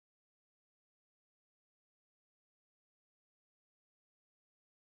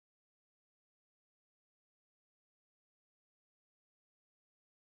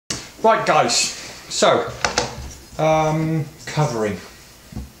Right guys, so covering.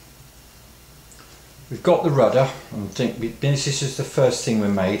 We've got the rudder, and I think this is the first thing we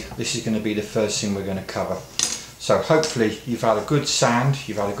made. This is going to be the first thing we're going to cover. So hopefully you've had a good sand,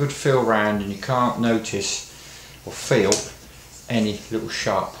 you've had a good feel round, and you can't notice or feel any little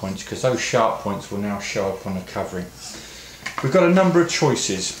sharp points, because those sharp points will now show up on the covering. We've got a number of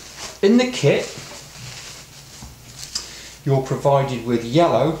choices. In the kit, you're provided with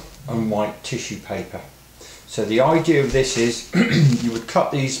yellow and white tissue paper. So the idea of this is you would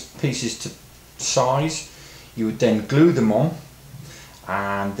cut these pieces to size, you would then glue them on,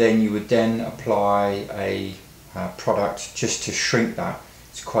 and then you would then apply a product just to shrink that.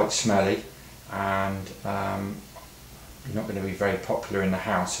 It's quite smelly, and you're not going to be very popular in the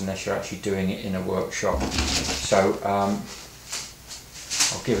house unless you're actually doing it in a workshop. So I'll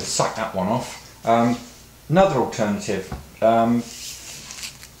sack that one off. Another alternative,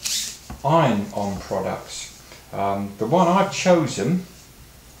 iron-on products. The one I've chosen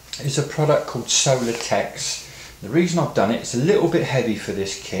is a product called Celotex. The reason I've done it's a little bit heavy for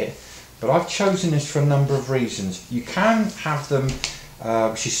this kit, but I've chosen this for a number of reasons. You can have them,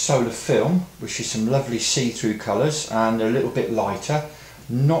 which is solar film, which is some lovely see-through colours, and they're a little bit lighter,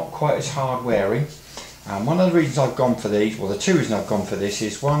 not quite as hard wearing. And one of the reasons I've gone for these, well the two reasons I've gone for this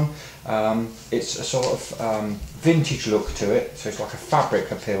is one, it's a sort of vintage look to it, so it's like a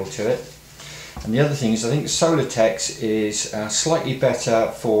fabric appeal to it. And the other thing is I think Celotex is slightly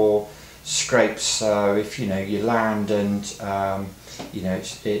better for scrapes, so if you land and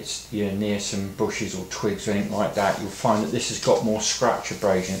it's near some bushes or twigs or anything like that, you'll find that this has got more scratch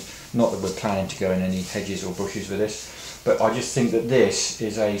abrasion. Not that we're planning to go in any hedges or bushes with this, but I just think that this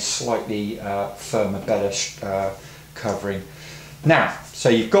is a slightly firmer, better covering. Now, so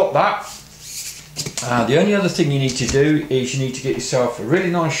you've got that. The only other thing you need to do is you need to get yourself a really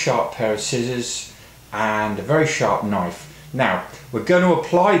nice sharp pair of scissors and a very sharp knife. Now, we're going to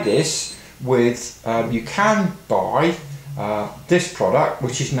apply this with, you can buy this product,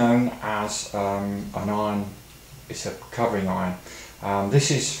 which is known as an iron, it's a covering iron.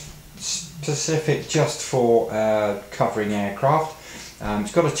 This is specific just for covering aircraft.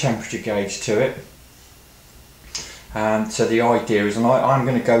 It's got a temperature gauge to it. And so the idea is, and I'm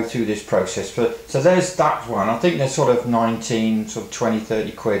going to go through this process, so there's that one. I think there's sort of 19, sort of 20,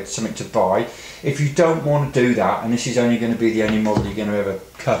 30 quid, something to buy. If you don't want to do that, and this is only going to be the only model you're going to ever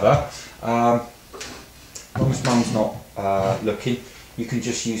cover, as long as mum's not looking, you can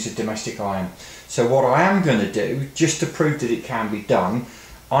just use a domestic iron. So what I am going to do, just to prove that it can be done,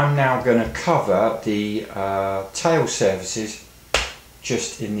 I'm now going to cover the tail surfaces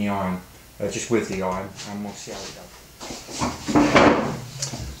just in the iron, just with the iron, and we'll see how it goes.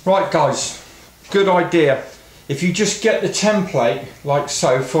 Right guys, good idea. If you just get the template like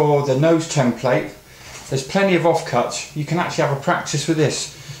so for the nose template, there's plenty of offcuts. You can actually have a practice with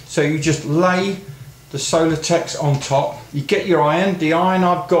this. So you just lay the Celotex on top, you get your iron. The iron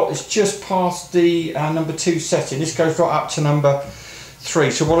I've got is just past the number 2 setting. This goes right up to number 3.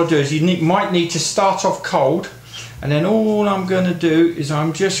 So what I'll do is you might need to start off cold, and then all I'm going to do is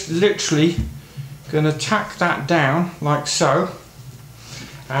I'm just literally going to tack that down like so.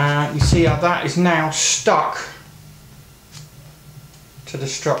 You see how that is now stuck to the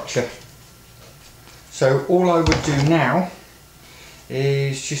structure. So all I would do now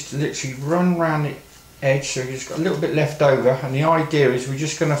is just literally run around the edge, so you've just got a little bit left over, and the idea is we're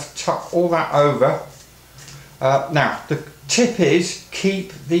just going to tuck all that over. Now the tip is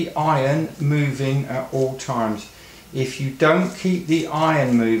keep the iron moving at all times. If you don't keep the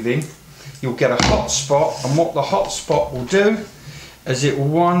iron moving, you'll get a hot spot, and what the hot spot will do is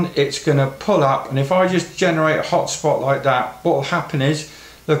it's going to pull up, and if I just generate a hot spot like that, what will happen is,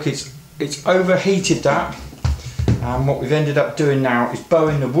 look, it's overheated that, and what we've ended up doing now is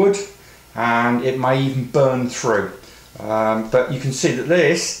bowing the wood, and it may even burn through. But you can see that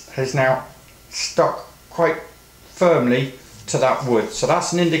this has now stuck quite firmly to that wood, so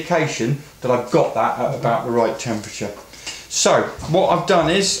that's an indication that I've got that at about the right temperature. So what I've done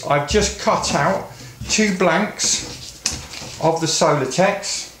is I've just cut out 2 blanks of the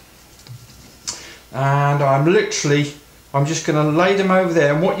Celotex, and I'm just going to lay them over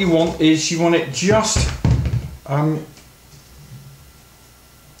there, and what you want is you want it just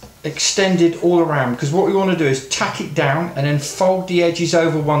extended all around, because what we want to do is tack it down and then fold the edges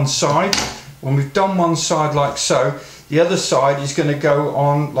over one side. When we've done one side like so, the other side is going to go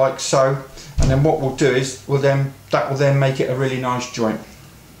on like so, and then what we'll do is that will then make it a really nice joint.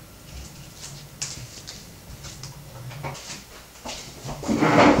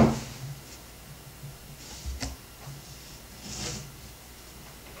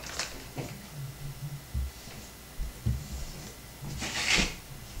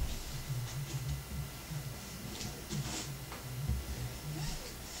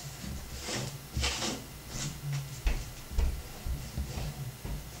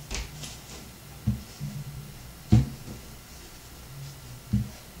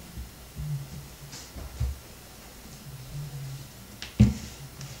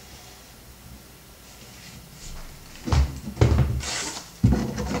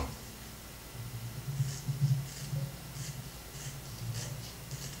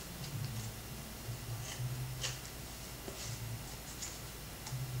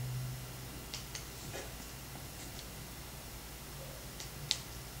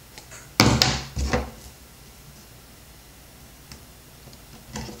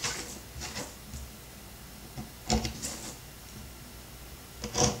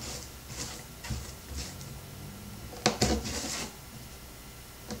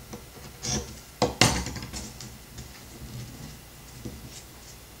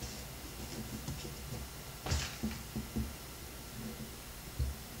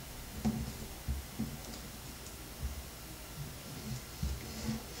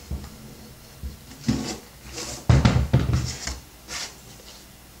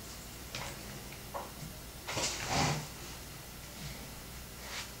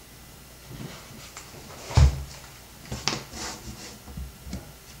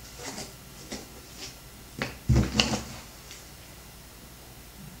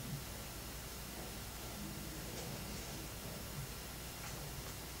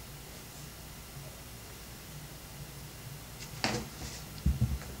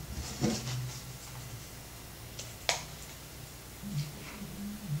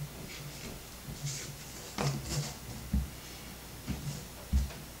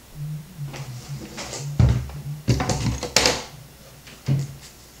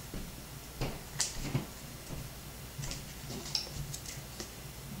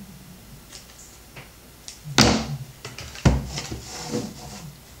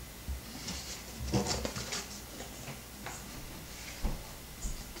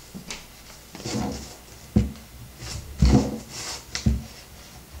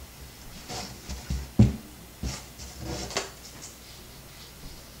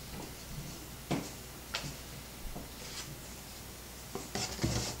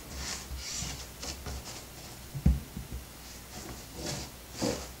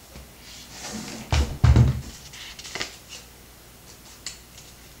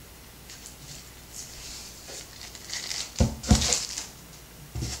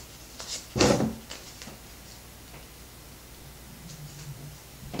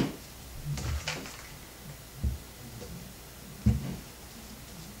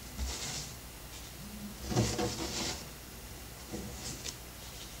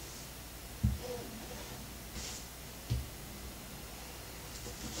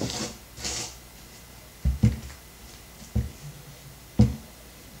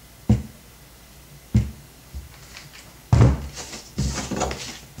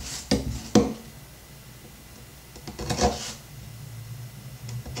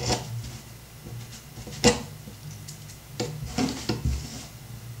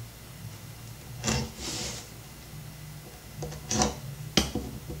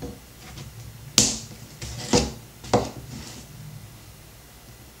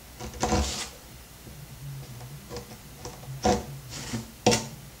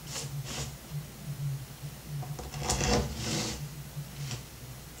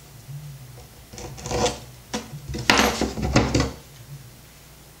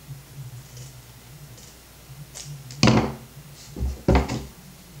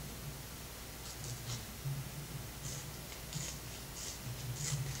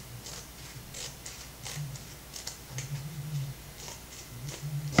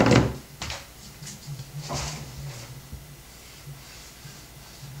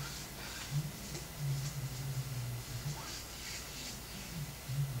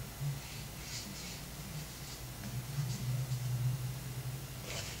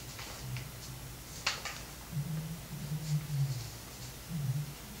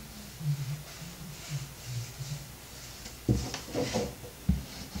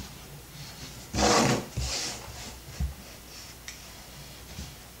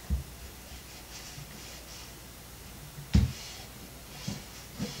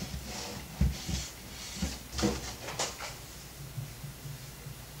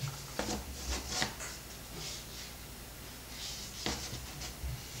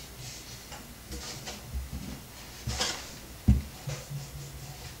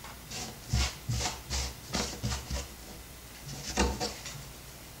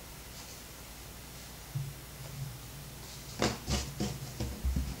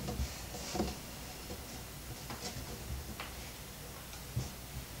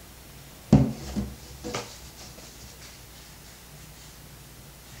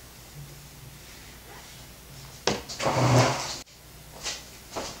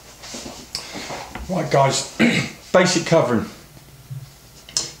 Right guys, basic covering.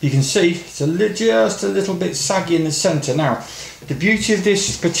 You can see it's just a little bit saggy in the centre. Now, the beauty of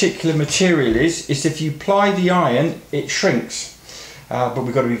this particular material is if you apply the iron, it shrinks. But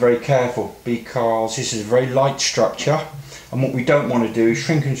we've got to be very careful because this is a very light structure, and what we don't want to do is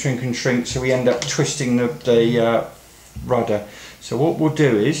shrink and shrink and shrink, so we end up twisting the rudder. So what we'll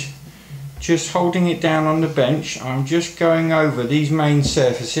do is, just holding it down on the bench, I'm just going over these main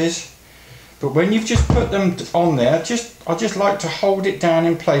surfaces. But when you've just put them on there, I just like to hold it down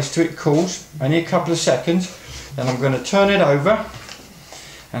in place till it cools, only a couple of seconds. Then I'm going to turn it over,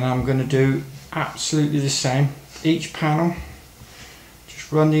 and I'm going to do absolutely the same. Each panel,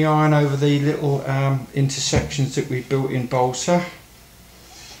 just run the iron over the little intersections that we built in balsa,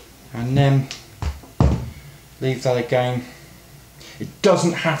 and then leave that again. It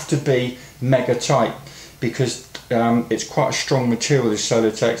doesn't have to be mega tight because it's quite a strong material, this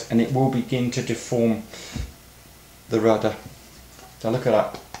Celotex, and it will begin to deform the rudder. Now look at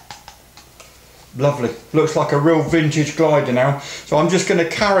that. Lovely. Looks like a real vintage glider now. So I'm just going to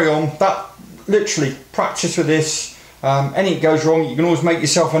carry on. That literally, practice with this. Anything goes wrong, you can always make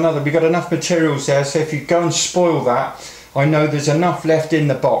yourself another. We've got enough materials there, so if you go and spoil that, I know there's enough left in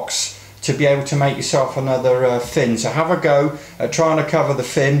the box to be able to make yourself another fin. So have a go at trying to cover the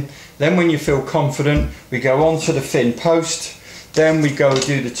fin. Then when you feel confident, we go on to the fin post. Then we go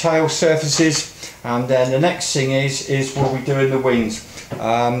do the tail surfaces, and then the next thing is what we do in the wings.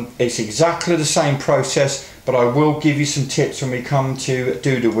 It's exactly the same process, but I will give you some tips when we come to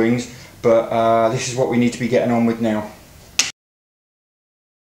do the wings. But this is what we need to be getting on with now.